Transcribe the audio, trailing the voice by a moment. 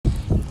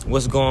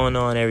What's going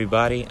on,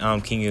 everybody?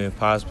 I'm King of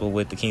Impossible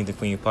with the Kings and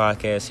Queen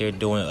podcast here,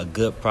 doing a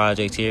good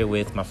project here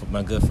with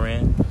my good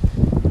friend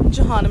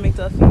Johanna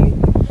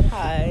McDuffie.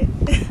 Hi.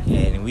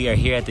 And we are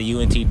here at the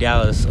UNT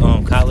Dallas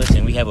College,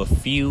 and we have a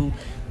few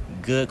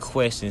good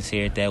questions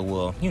here that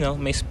will,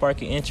 may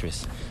spark your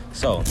interest.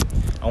 So,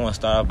 I want to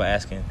start off by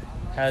asking,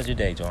 how's your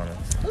day, Johanna?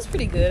 It was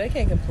pretty good. I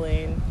can't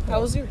complain. How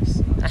was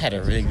yours? I had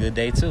a really good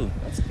day, too.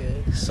 That's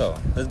good. So,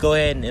 let's go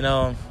ahead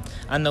and,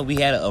 I know we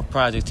had a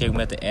project here. We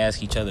have to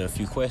ask each other a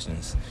few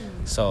questions.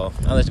 So,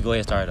 I'll let you go ahead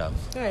and start it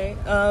off. All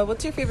right.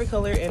 What's your favorite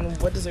color,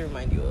 and what does it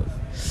remind you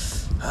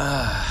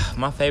of?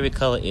 My favorite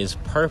color is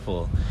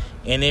purple,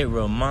 and it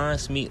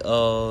reminds me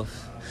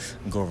of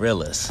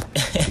gorillas.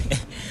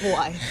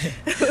 Why?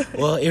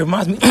 Well, it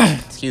reminds me,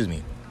 excuse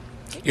me.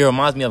 It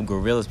reminds me of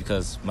gorillas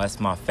because that's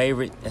my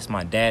favorite. That's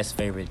my dad's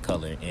favorite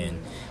color, and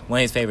one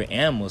of his favorite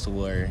animals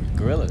were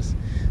gorillas.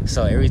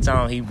 So every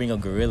time he bring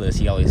up gorillas,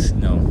 he always,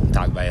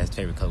 talk about his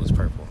favorite color was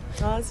purple.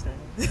 Oh, that's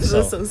nice. The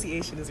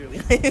association is really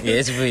nice. Yeah,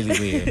 it's really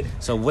weird.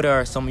 So what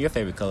are some of your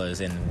favorite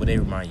colors, and what they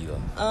remind you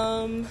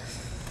of?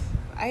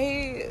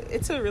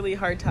 It's a really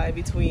hard tie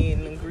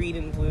between green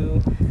and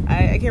blue.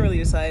 I can't really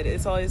decide.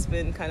 It's always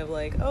been kind of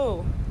like,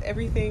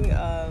 everything.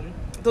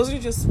 Those are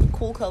just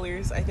cool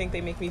colors. I think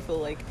they make me feel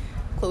like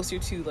closer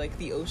to like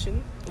the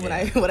ocean when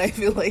I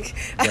feel like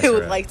I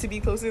would like to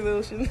be closer to the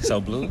ocean. So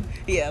blue?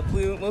 Yeah,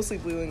 blue, mostly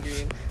blue and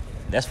green.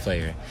 That's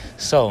flavor.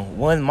 So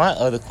one of my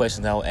other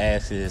questions I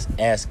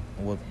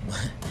will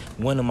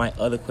one of my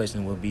other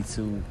questions would be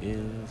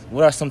is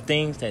what are some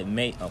things that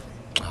make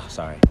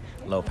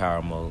low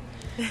power mode.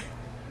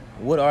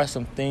 What are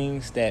some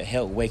things that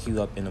help wake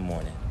you up in the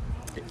morning?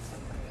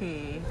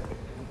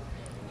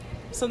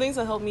 Some things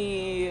that help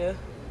me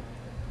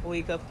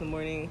wake up in the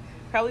morning,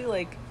 probably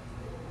like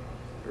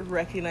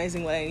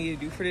recognizing what I need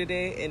to do for the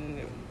day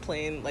and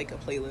playing like a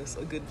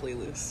good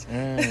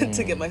playlist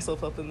to get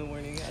myself up in the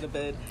morning out of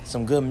bed.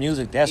 Some good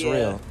music, that's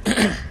real.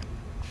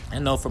 I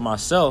know for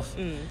myself,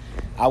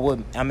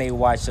 I may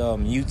watch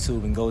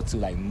YouTube and go to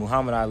like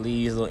Muhammad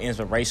Ali's little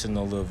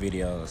inspirational little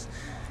videos,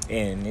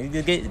 and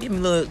it get a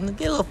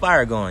little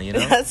fire going,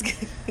 That's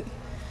good.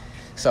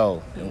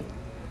 So,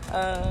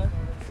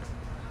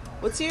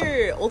 what's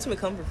your ultimate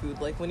comfort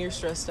food? Like when you're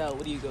stressed out,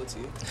 what do you go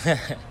to?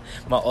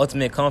 My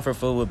ultimate comfort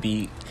food would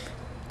be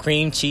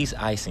cream cheese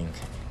icing.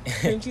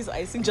 Cream cheese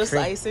icing? Just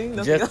icing?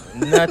 Nothing else?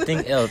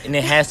 Nothing else. And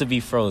it has to be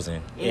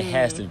frozen. It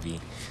has to be.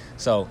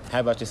 So, how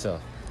about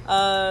yourself?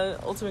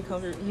 Ultimate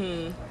comfort.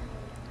 You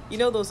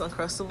know those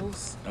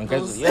Uncrustables?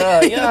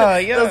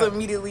 Yeah. Those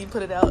immediately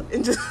put it out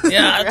and just...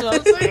 Yeah, that's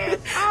what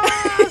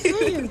I'm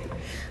saying.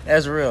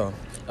 That's real.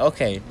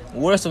 Okay,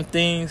 what are some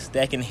things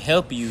that can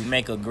help you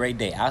make a great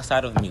day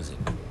outside of music?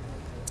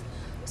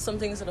 Some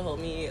things that'll help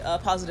me,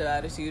 positive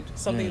attitude,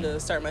 something to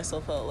start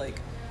myself out.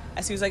 Like,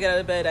 as soon as I get out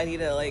of bed, I need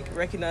to like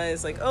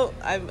recognize, like,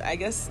 I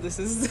guess this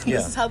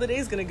is how the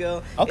day's gonna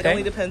go. Okay. It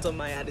only depends on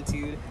my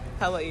attitude.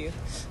 How about you?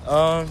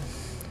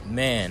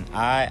 Man,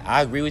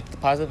 I agree with the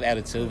positive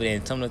attitude,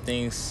 and some of the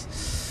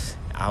things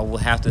I will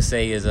have to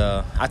say is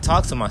I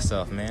talk to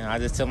myself, man. I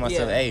just tell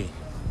myself, hey,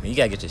 man, you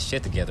gotta get your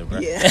shit together, bro.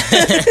 Yeah.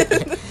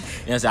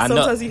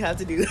 Sometimes you have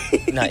to do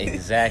that. Not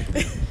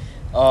exactly.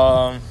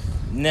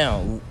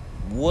 Now,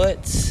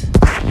 what...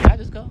 Did I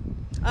just go?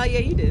 Yeah,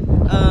 you did.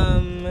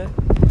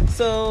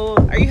 So,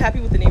 are you happy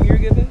with the name you were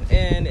given?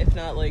 And if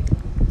not, like,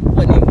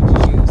 what name would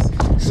you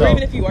choose? Or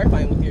even if you are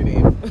fine with your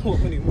name, what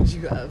name would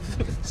you have?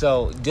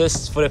 So,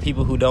 just for the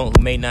people who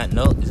may not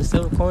know... Is it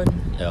still recording?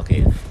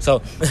 Okay. So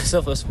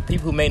for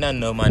people who may not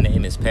know, my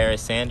name is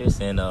Paris Sanders,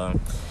 and...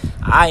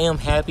 I am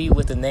happy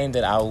with the name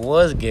that I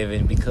was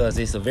given because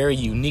it's a very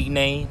unique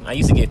name. I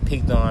used to get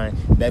picked on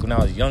back when I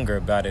was younger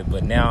about it,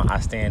 but now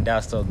I stand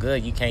out so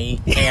good you can't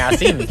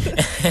out-see me.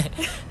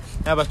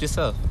 How about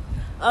yourself?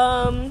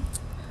 I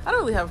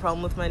don't really have a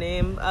problem with my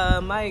name.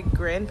 My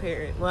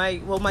grandparent, my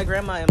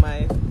grandma and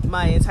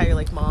my entire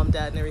like mom,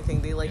 dad, and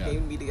everything, they like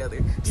named me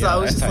together. So I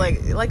was just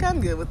like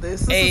I'm good with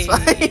this. This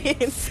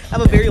is fine. I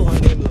have a very long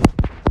name though.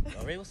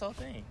 Oh, really? What's the whole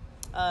thing?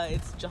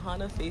 It's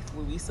Johanna Faith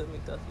Louisa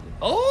McDuffie.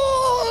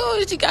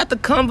 Oh, you got the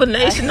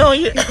combination on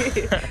you.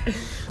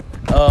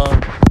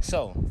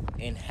 So,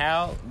 and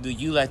how do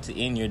you like to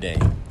end your day?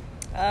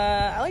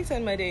 I like to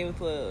end my day with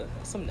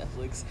some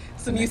Netflix,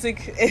 some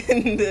music,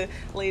 and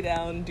lay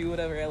down, do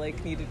whatever I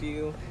need to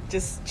do.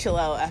 Just chill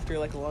out after a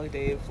long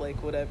day of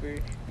whatever,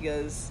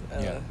 because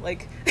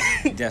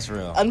that's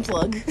real.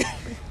 Unplug.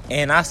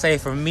 And I say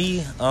for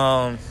me,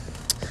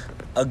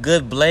 a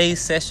good Blaze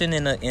session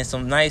and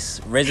some nice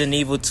Resident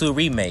Evil 2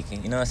 remake.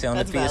 You know what I'm saying?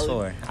 On the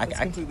PS4. That's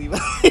completely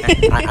valid.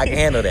 I can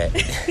handle that.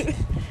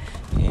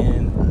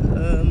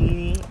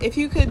 And if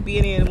you could be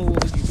an animal,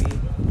 what would you be?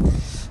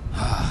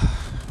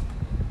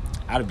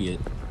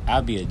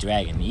 I'd be a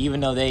dragon. Even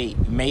though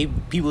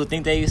people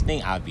think they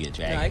stink, I'd be a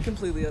dragon. No, I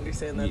completely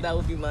understand that. Yeah. That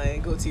would be my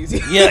go-to too.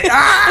 Yeah.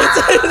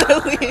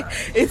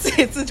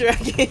 It's a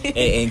dragon.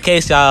 In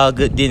case y'all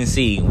didn't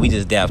see, we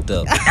just dapped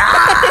up.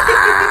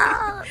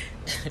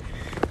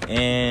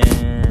 And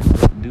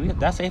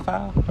did I say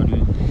 5? Or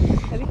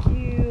I think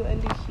you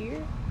ended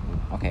here.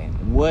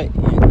 What?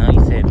 No,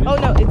 you said. Oh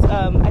no, it's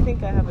I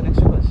think I have an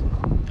extra question.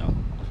 Oh,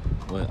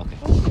 well,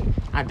 okay.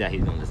 I doubt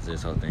he's gonna listen to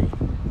this whole thing.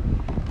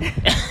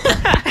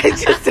 I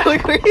just don't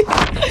agree.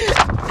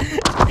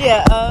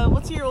 Yeah.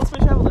 What's your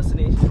ultimate travel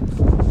destination?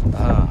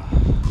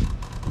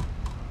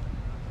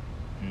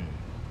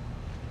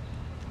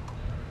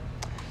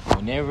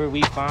 Whenever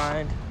we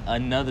find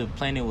another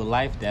planet with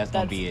life, that's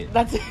gonna be it.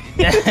 That's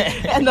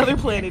another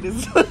planet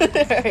is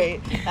alright.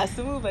 That's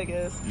the move, I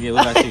guess. Yeah.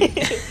 What about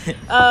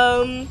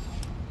you?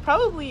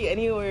 Probably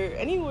anywhere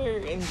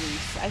in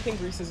Greece. I think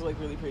Greece is like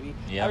really pretty.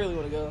 Yeah. I really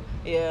want to go.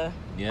 Yeah.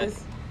 Yeah.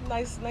 It's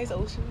nice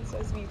oceans,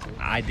 nice beaches.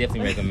 I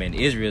definitely recommend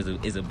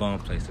Israel is a bomb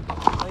place to go.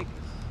 Like,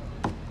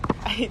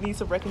 I need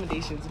some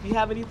recommendations. If you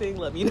have anything,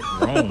 let me know.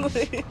 Rome.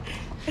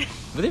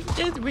 But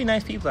there's really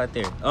nice people out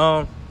there.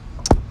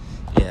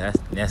 Yeah,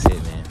 that's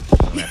it, man.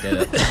 I'll wrap that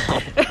up.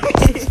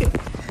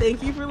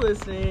 Thank you for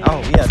listening. Oh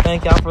yeah,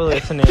 thank y'all for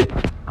listening.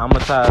 I'm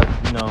gonna try,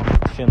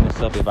 film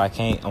this up. If I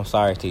can't, I'm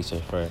sorry, teacher,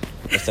 for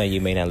saying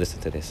you may not listen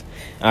to this.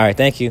 All right,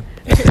 thank you.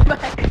 Bye.